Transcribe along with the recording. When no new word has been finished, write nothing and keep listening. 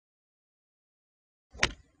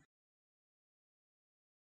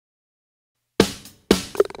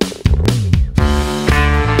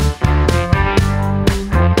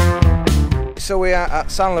so we are at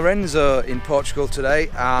San Lorenzo in Portugal today,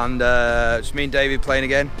 and it's me and David playing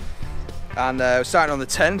again. And we're starting on the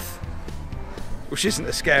 10th, which isn't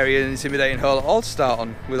a scary and intimidating hole at all to start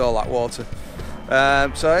on with all that water.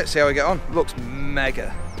 So let's see how we get on. Looks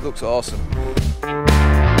mega, looks awesome.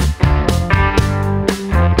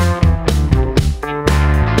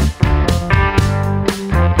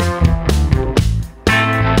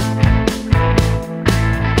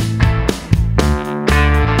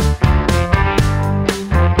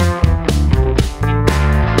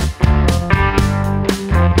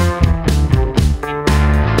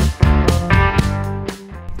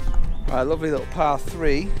 Lovely little par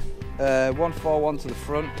 3, 141 to the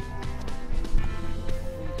front,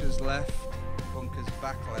 bunkers left, bunkers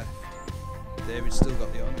back left. David's still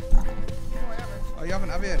got the on. No, I haven't. Oh, you haven't,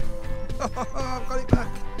 have you? I've got it back.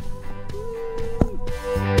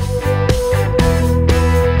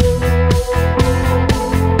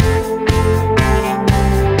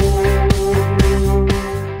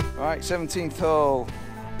 Alright, 17th hole,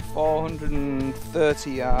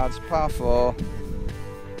 430 yards, par 4.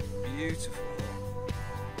 Beautiful.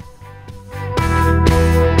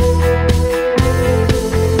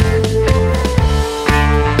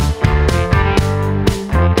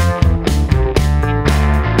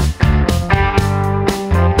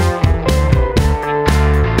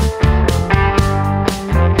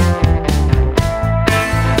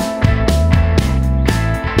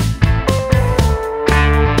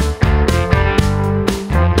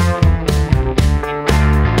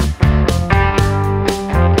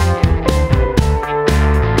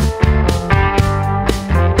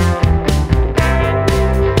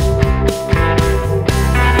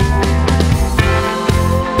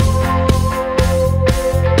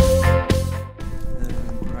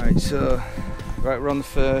 So, right, we're on the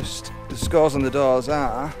first. The scores on the doors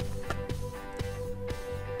are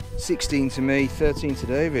 16 to me, 13 to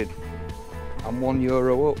David. I'm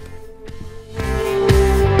 €1 up.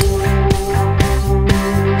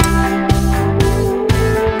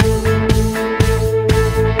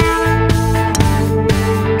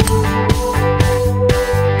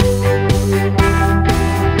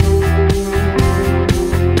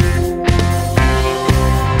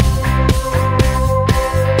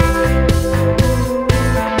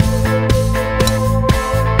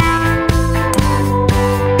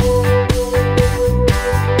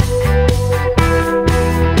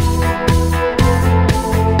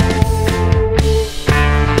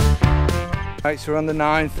 Right, so we're on the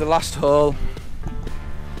 9th, the last hole,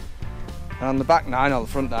 and on the back 9 or the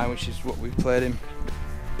front 9, which is what we've played him,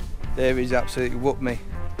 David's absolutely whooped me.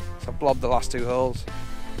 So I blobbed the last 2 holes,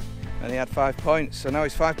 and he had 5 points. So now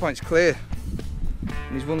he's 5 points clear,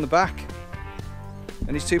 and he's won the back,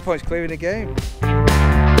 and he's 2 points clear in the game.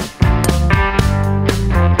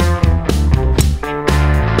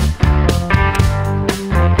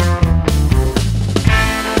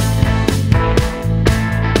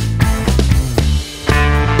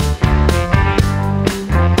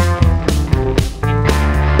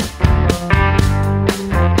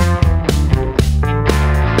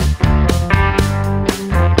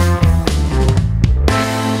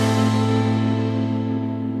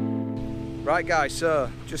 Right guys,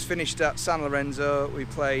 so just finished at San Lorenzo. We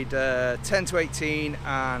played 10 to 18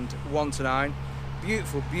 and 1 to 9.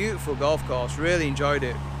 Beautiful, beautiful golf course, really enjoyed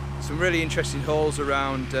it. Some really interesting holes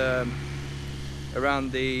around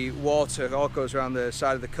around the water, all goes around the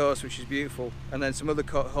side of the coast, which is beautiful. And then some other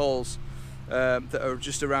holes that are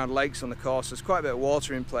just around lakes on the course. There's quite a bit of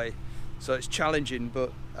water in play, so it's challenging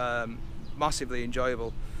but massively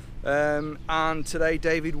enjoyable. And today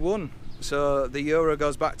David won, so the Euro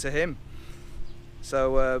goes back to him.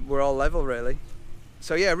 So we're all level really.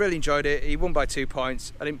 So yeah, really enjoyed it. He won by 2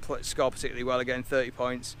 points. I didn't score particularly well again, 30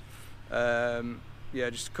 points. Yeah,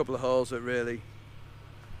 just a couple of holes that really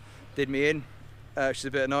did me in, which is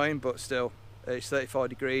a bit annoying, but still, it's 34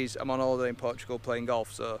 degrees. I'm on holiday in Portugal playing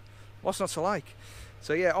golf, so what's not to like?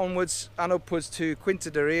 So yeah, onwards and upwards to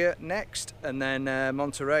Quinta da Ria next, and then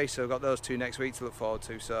Monterey. So I've got those 2 next week to look forward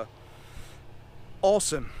to. So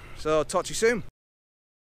awesome. So talk to you soon.